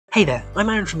Hey there, I'm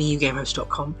Aaron from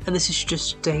EUGamehost.com, and this is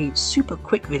just a super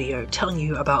quick video telling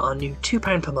you about our new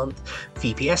 £2 per month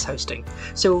VPS hosting.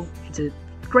 So it's a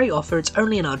great offer. It's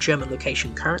only in our German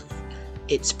location currently.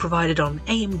 It's provided on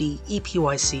AMD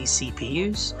EPYC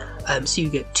CPUs, so you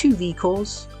get 2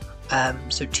 vCores.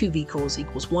 So 2 vCores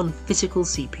equals 1 physical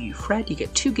CPU thread. You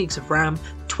get 2 gigs of RAM,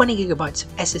 20 gigabytes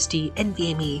of SSD,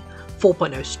 NVMe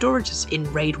 4.0 storage. It's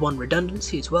in RAID 1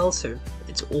 redundancy as well, so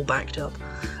it's all backed up.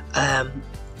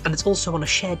 And it's also on a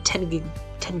shared 10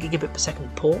 gigabit per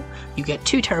second port. You get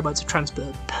 2 terabytes of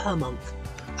transfer per month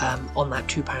on that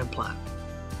 £2 plan.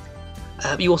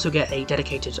 You also get a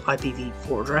dedicated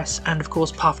IPv4 address and of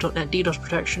course path.net DDoS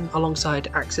protection alongside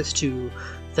access to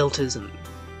filters and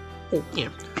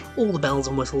all the bells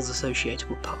and whistles associated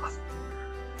with path.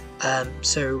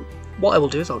 So what I will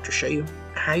do is I'll just show you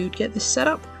how you'd get this set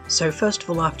up. So first of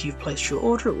all, after you've placed your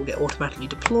order, it will get automatically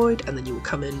deployed, and then you will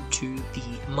come into the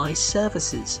My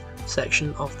Services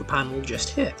section of the panel just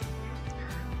here.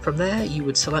 From there, you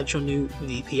would select your new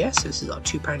VPS. So this is our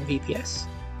 £2 VPS,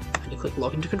 and you click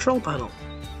Log into Control Panel.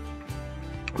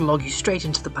 It'll log you straight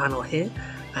into the panel here,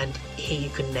 and here you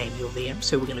can name your VM.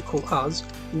 So we're going to call ours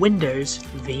Windows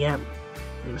VM. I'm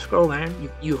going to scroll down.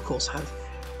 You of course have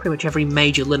pretty much every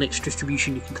major Linux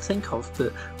distribution you can think of,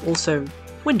 but also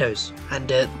Windows, and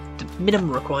the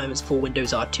minimum requirements for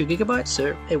Windows are 2 gigabytes,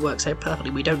 so it works out perfectly.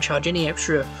 We don't charge any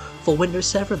extra for Windows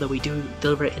Server, though we do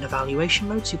deliver it in evaluation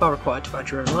mode, so you are required to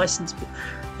add your own license, but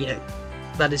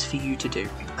that is for you to do.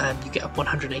 You get up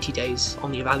 180 days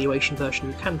on the evaluation version.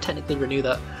 You can technically renew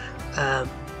that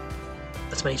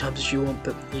as many times as you want,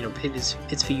 but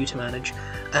it's for you to manage.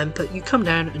 But you come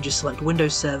down and just select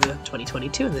Windows Server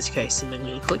 2022 in this case, and then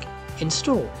you click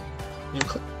Install. You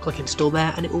click Install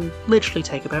there, and it will literally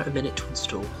take about a minute to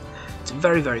install. It's a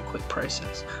very, very quick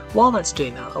process. While that's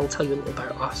doing that, I'll tell you a little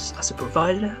about us as a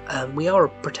provider. We are a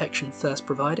protection first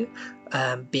provider,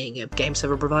 being a game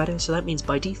server provider, so that means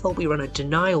by default we run a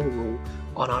denial rule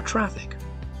on our traffic.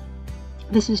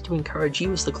 This is to encourage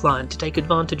you as the client to take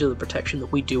advantage of the protection that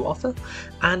we do offer,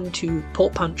 and to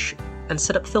port punch and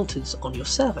set up filters on your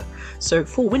server. So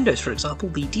for Windows, for example,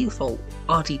 the default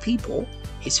RDP port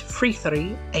is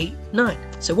 3389.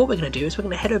 So what we're going to do is we're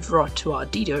going to head over to our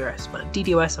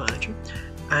DDoS manager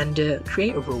and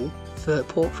create a rule for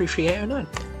port 33809.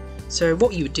 So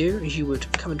what you would do is you would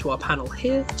come into our panel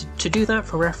here. To do that,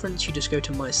 for reference, you just go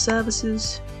to My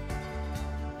Services,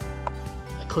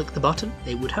 click the button,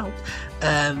 it would help,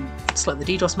 select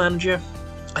the DDoS manager,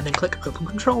 and then click Open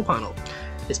Control Panel.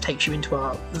 This takes you into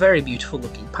our very beautiful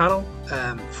looking panel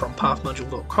from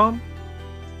pathmodule.com.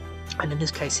 And in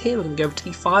this case here, we're going to go over to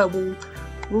the Firewall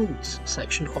Rules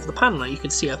section of the panel. Now you can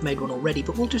see I've made one already,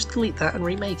 but we'll just delete that and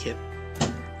remake it.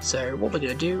 So what we're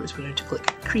going to do is we're going to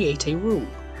click Create a Rule.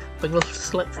 We're going to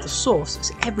select the source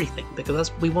as everything,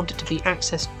 because we want it to be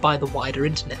accessed by the wider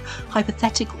internet.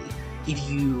 Hypothetically, if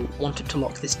you wanted to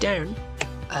lock this down,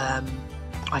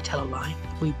 I tell a lie.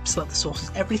 We select the source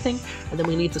as everything, and then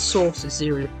we leave the source as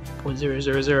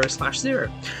 0.000/0.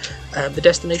 The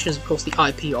destination is of course the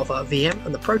IP of our VM,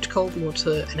 and the protocol we want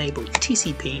to enable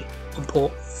TCP on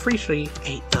port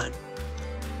 3389.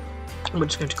 And we're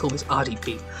just going to call this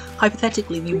RDP.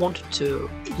 Hypothetically, if you wanted to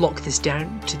lock this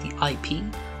down to the IP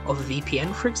of a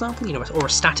VPN, for example, or a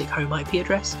static home IP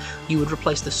address, you would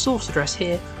replace the source address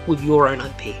here with your own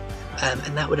IP,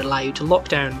 and that would allow you to lock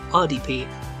down RDP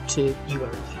to you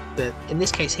only. But in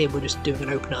this case here, we're just doing an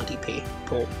open RDP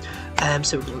port.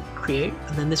 So we're going to create,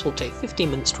 and then this will take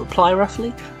 15 minutes to apply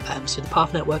roughly. So the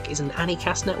path network is an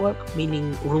anycast network,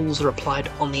 meaning rules are applied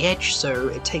on the edge, so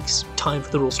it takes time for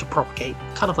the rules to propagate,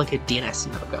 kind of like a DNS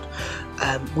in that regard.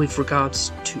 With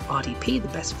regards to RDP, the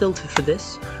best filter for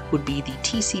this would be the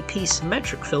TCP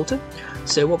symmetric filter.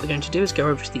 So what we're going to do is go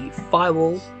over to the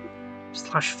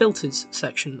Firewall/Filters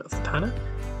section of the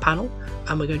panel,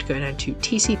 and we're going to go down to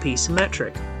TCP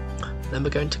symmetric. Then we're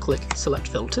going to click Select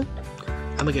Filter,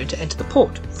 and we're going to enter the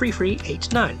port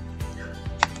 3389.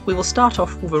 We will start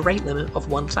off with a rate limit of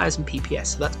 1000 PPS,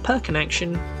 so that's per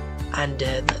connection, and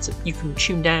you can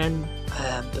tune down,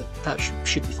 but that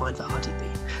should be fine for RDP.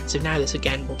 So now this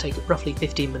again will take roughly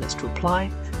 15 minutes to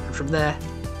apply, and from there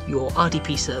your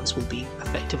RDP service will be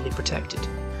effectively protected.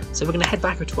 So we're going to head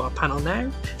back to our panel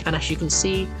now, and as you can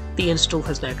see, the install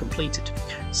has now completed.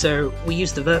 So we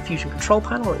use the VirtFusion control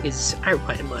panel. It is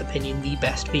outright, in my opinion, the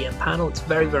best VM panel. It's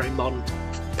very, very modern,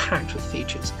 packed with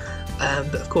features.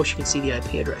 But of course you can see the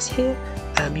IP address here.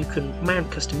 You can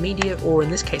mount custom media, or in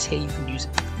this case here you can use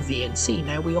VNC.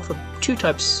 Now we offer two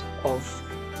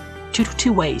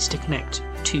ways to connect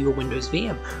to your Windows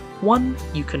VM. One,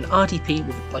 you can RDP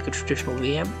with like a traditional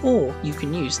VM, or you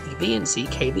can use the VNC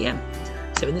KVM.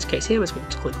 So in this case here, we're going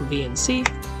to click VNC,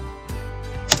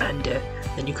 and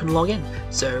then you can log in.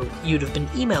 So you'd have been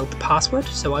emailed the password,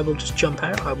 so I will just jump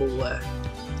out. I will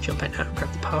jump out now and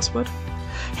grab the password.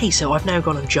 Hey, so I've now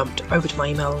gone and jumped over to my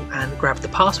email and grabbed the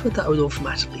password that I was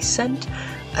automatically sent.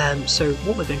 So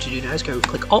what we're going to do now is go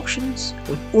click Options.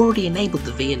 We've already enabled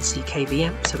the VNC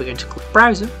KVM, so we're going to click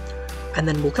Browser, and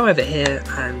then we'll come over here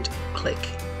and click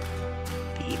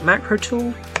the macro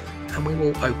tool, and we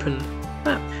will open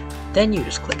that. Then you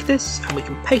just click this, and we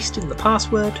can paste in the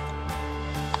password,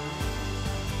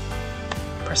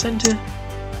 press enter,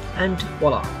 and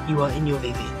voila, you are in your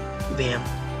VM.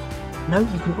 Now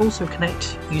you can also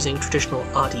connect using traditional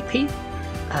RDP.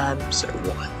 So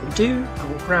what I will do, I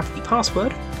will grab the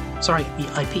password, sorry, the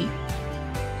IP,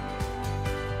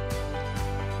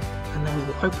 and then we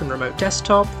will open Remote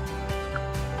Desktop.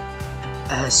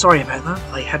 Sorry about that,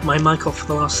 I had my mic off for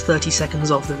the last 30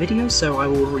 seconds of the video, so I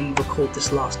will re-record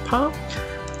this last part.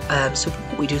 So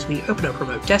what we do is we open up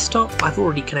Remote Desktop. I've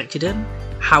already connected in,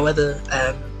 however,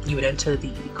 you would enter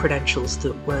the credentials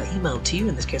that were emailed to you.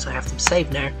 In this case I have them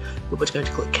saved now. We're just going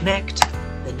to click Connect,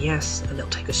 then Yes, and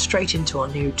it'll take us straight into our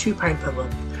new £2 per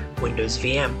month Windows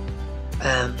VM.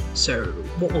 So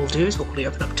what we'll do is we'll quickly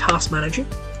open up Task Manager,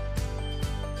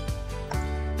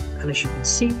 and as you can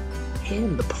see here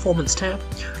in the Performance tab,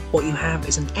 what you have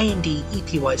is an AMD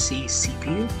EPYC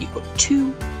CPU. You've got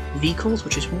 2 vCores,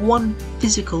 which is 1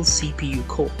 physical CPU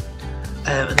core.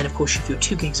 And then of course you've your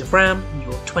 2 gigs of RAM,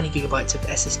 your 20 gigabytes of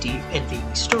SSD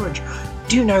NVMe storage.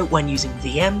 Do note when using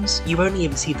VMs, you only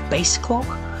ever see the base clock.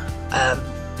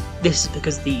 This is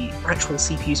because the actual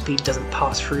CPU speed doesn't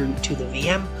pass through to the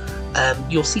VM.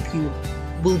 Your CPU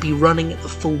will be running at the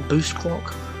full boost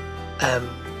clock.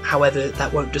 However,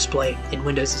 that won't display in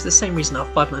Windows. It's the same reason our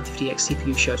 5950X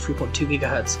CPU shows 3.2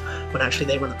 GHz when actually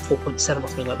they run at 4.7 or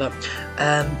something like that.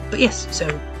 But yes, so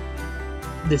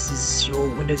this is your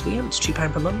Windows VM. It's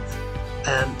 £2 per month.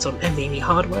 It's on NVMe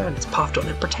hardware and it's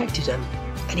path.net protected.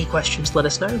 Any questions, let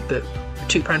us know. But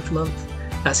 £2 per month,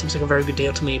 that seems like a very good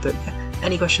deal to me. But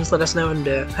any questions, let us know, and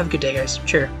have a good day, guys.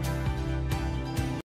 Cheers.